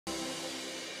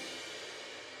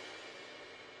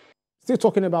Still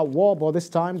talking about war, but this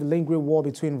time the lingering war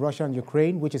between Russia and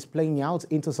Ukraine, which is playing out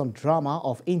into some drama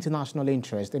of international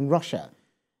interest in Russia.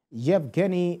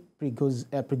 Yevgeny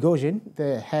Prigozhin,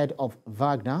 the head of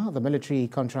Wagner, the military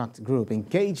contract group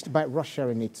engaged by Russia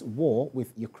in its war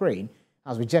with Ukraine,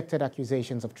 has rejected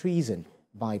accusations of treason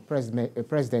by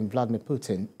President Vladimir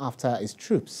Putin after his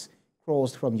troops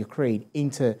crossed from Ukraine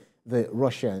into the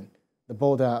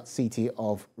border city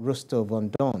of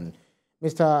Rostov-on-Don.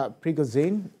 Mr.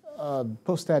 Prigozhin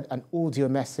posted an audio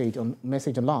message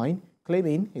online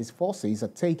claiming his forces are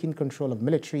taking control of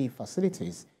military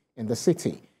facilities in the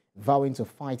city, vowing to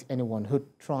fight anyone who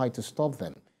tried to stop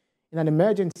them. In an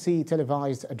emergency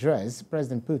televised address,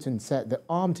 President Putin said the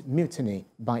armed mutiny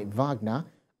by Wagner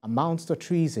amounts to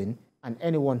treason and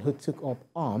anyone who took up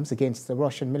arms against the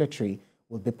Russian military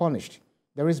will be punished.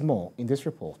 There is more in this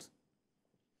report.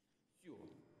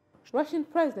 Russian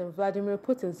President Vladimir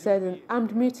Putin said an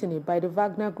armed mutiny by the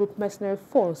Wagner Group mercenary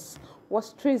force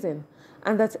was treason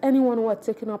and that anyone who had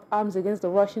taken up arms against the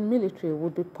Russian military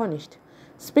would be punished.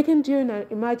 Speaking during an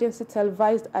emergency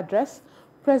televised address,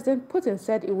 President Putin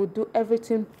said he would do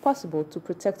everything possible to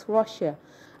protect Russia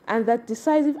and that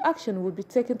decisive action would be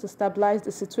taken to stabilize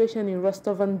the situation in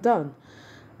Rostov-on-Don,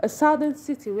 a southern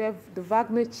city where the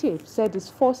Wagner chief said his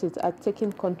forces are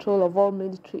taking control of all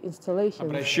military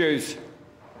installations.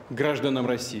 Гражданам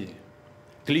России,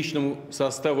 к личному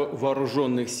составу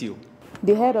вооруженных сил.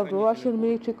 The head of the Russian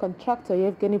military contractor,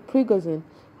 Yevgeny Prigozhin,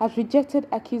 has rejected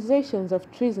accusations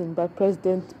of treason by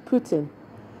President Putin.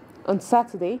 On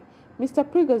Saturday, Mr.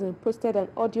 Prigozhin posted an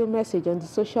audio message on the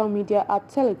social media app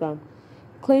Telegram,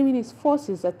 claiming his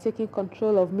forces are taking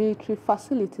control of military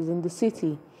facilities in the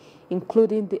city,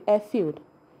 including the airfield.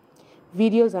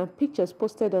 Videos and pictures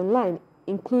posted online,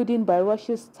 including by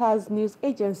Russia's TASS news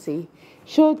agency,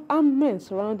 showed armed men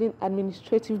surrounding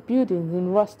administrative buildings in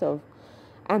Rostov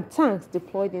and tanks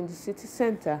deployed in the city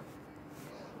center.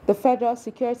 The Federal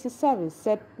Security Service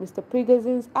said Mr.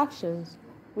 Prigozhin's actions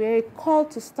were a call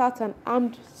to start an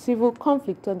armed civil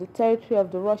conflict on the territory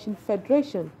of the Russian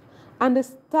Federation and a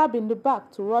stab in the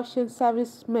back to Russian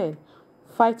servicemen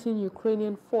fighting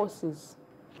Ukrainian forces.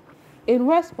 In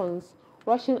response,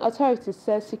 Russian authorities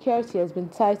said security has been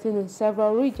tightened in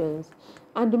several regions,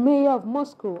 and the mayor of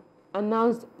Moscow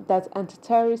announced that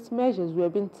anti-terrorist measures were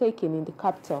being taken in the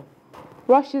capital.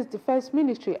 Russia's defense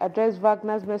ministry addressed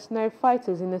Wagner's mercenary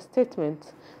fighters in a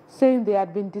statement, saying they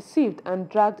had been deceived and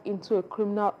dragged into a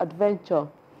criminal adventure.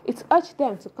 It urged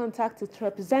them to contact its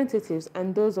representatives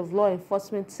and those of law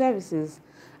enforcement services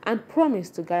and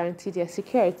promised to guarantee their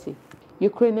security.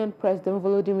 Ukrainian President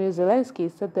Volodymyr Zelensky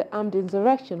said the armed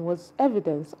insurrection was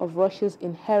evidence of Russia's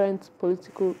inherent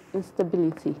political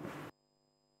instability.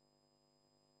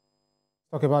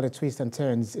 Talk about the twists and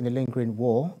turns in the lingering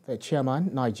war. The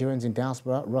chairman, Nigerians in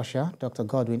Diaspora, Russia, Dr.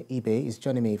 Godwin Ibe, is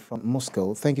joining me from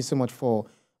Moscow. Thank you so much for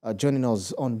joining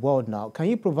us on World Now. Can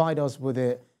you provide us with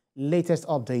the latest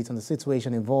updates on the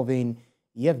situation involving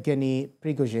Yevgeny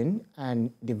Prigozhin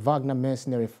and the Wagner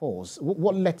mercenary force?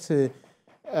 What led to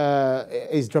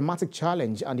his dramatic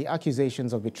challenge and the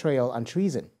accusations of betrayal and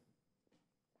treason?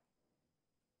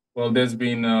 Well, there's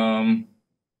been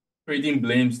trading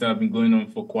blames that have been going on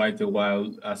for quite a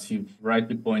while, as you've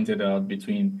rightly pointed out,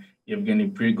 between Yevgeny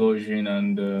Prigozhin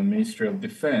and the Ministry of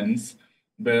Defense.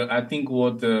 But I think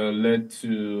what led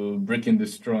to breaking the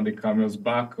straw on the camel's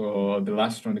back, or the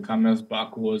last straw on the camel's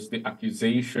back, was the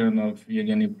accusation of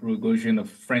Yevgeny Prigozhin of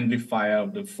friendly fire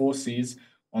of the forces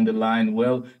on the line.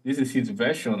 Well, this is his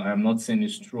version. I'm not saying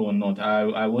it's true or not.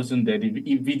 I wasn't there. The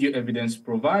video evidence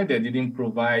provided didn't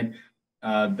provide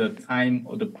the time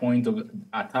or the point of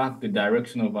attack, the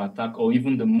direction of attack, or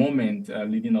even the moment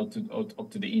leading up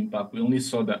to the impact. We only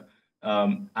saw the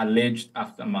alleged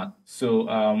aftermath.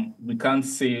 So we can't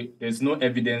say, there's no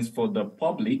evidence for the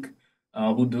public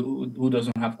who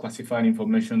doesn't have classified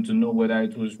information to know whether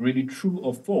it was really true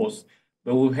or false.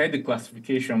 But we've heard the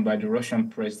classification by the Russian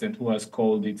president, who has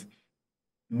called it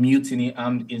mutiny,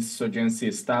 armed insurgency,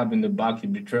 a stab in the back, a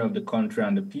betrayal of the country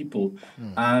and the people.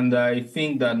 And I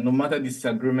think that no matter the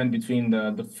disagreement between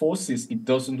the forces, it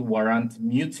doesn't warrant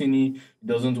mutiny, it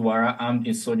doesn't warrant armed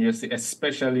insurgency,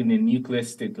 especially in a nuclear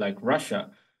state like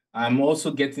Russia. I'm also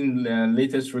getting the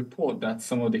latest report that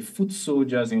some of the foot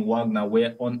soldiers in Wagner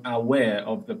were unaware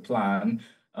of the plan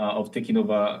of taking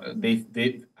over.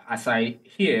 As I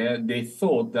hear, they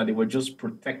thought that they were just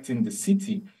protecting the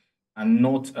city and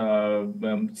not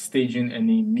staging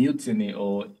any mutiny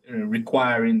or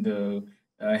requiring the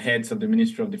heads of the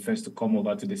Ministry of Defense to come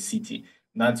over to the city.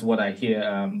 That's what I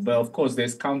hear. But of course,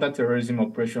 there's counterterrorism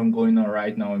operation going on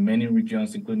right now in many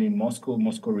regions, including Moscow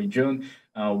region.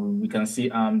 We can see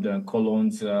armed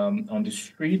columns on the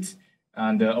streets.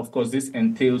 And of course, this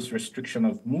entails restriction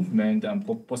of movement and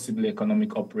possibly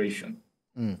economic operation.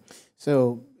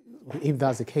 So, if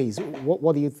that's the case,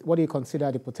 what do you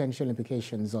consider the potential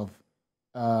implications of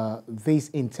this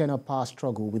internal power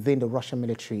struggle within the Russian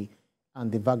military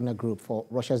and the Wagner group for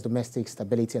Russia's domestic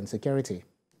stability and security?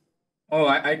 Oh,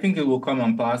 I think it will come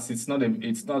and pass. It's a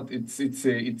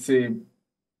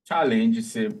challenge.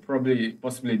 It's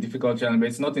possibly a difficult challenge, but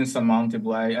it's not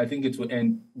insurmountable. I think it will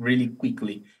end really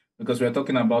quickly because we're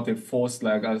talking about a force,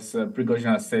 like as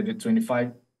Prigozhin has said,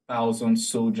 25,000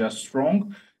 soldiers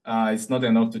strong. It's not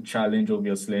enough to challenge,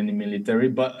 obviously, any military.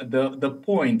 But the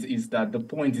point is that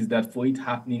for it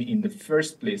happening in the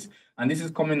first place, and this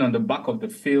is coming on the back of the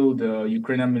failed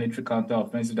Ukrainian military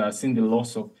counteroffensive that has seen the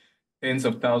loss of tens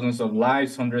of thousands of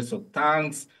lives, hundreds of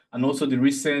tanks, and also the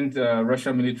recent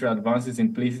Russian military advances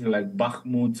in places like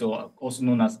Bakhmut, or also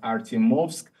known as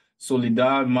Artyomovsk,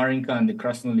 Solidar, Marinka, and the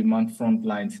Krasnoliman front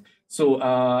lines. So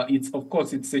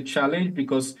it's a challenge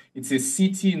because it's a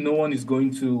city. No one is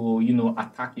going to,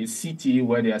 attack a city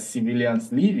where there are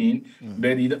civilians living,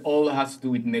 but it all has to do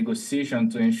with negotiation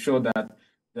to ensure that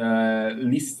the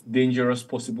least dangerous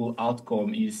possible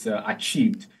outcome is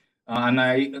achieved. And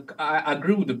I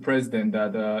agree with the president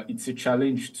that it's a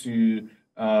challenge to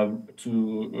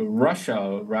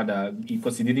Russia, rather,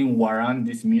 because he didn't warrant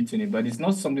this mutiny, but it's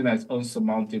not something that's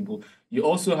unsurmountable. You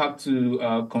also have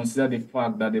to consider the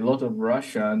fact that a lot of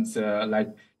Russians,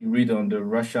 like you read on the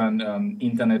Russian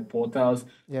internet portals,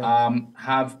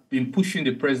 have been pushing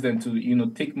the president to,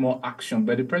 take more action.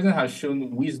 But the president has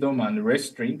shown wisdom and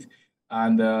restraint,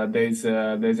 and there's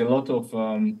a lot of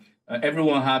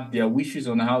everyone have their wishes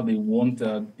on how they want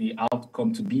the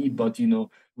outcome to be, but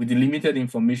with the limited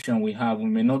information we have, we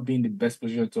may not be in the best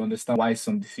position to understand why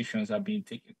some decisions are being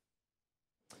taken.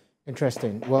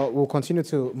 Interesting. Well, we'll continue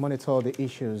to monitor the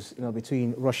issues,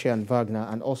 between Russia and Wagner,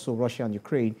 and also Russia and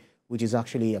Ukraine, which is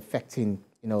actually affecting,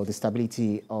 the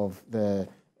stability of the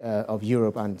of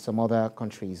Europe and some other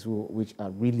countries which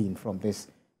are reeling from this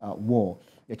war.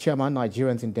 The chairman,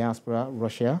 Nigerians in Diaspora,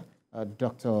 Russia,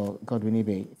 Dr. Godwin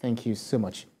Ibe, thank you so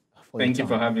much for your time. Thank you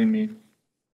for having me.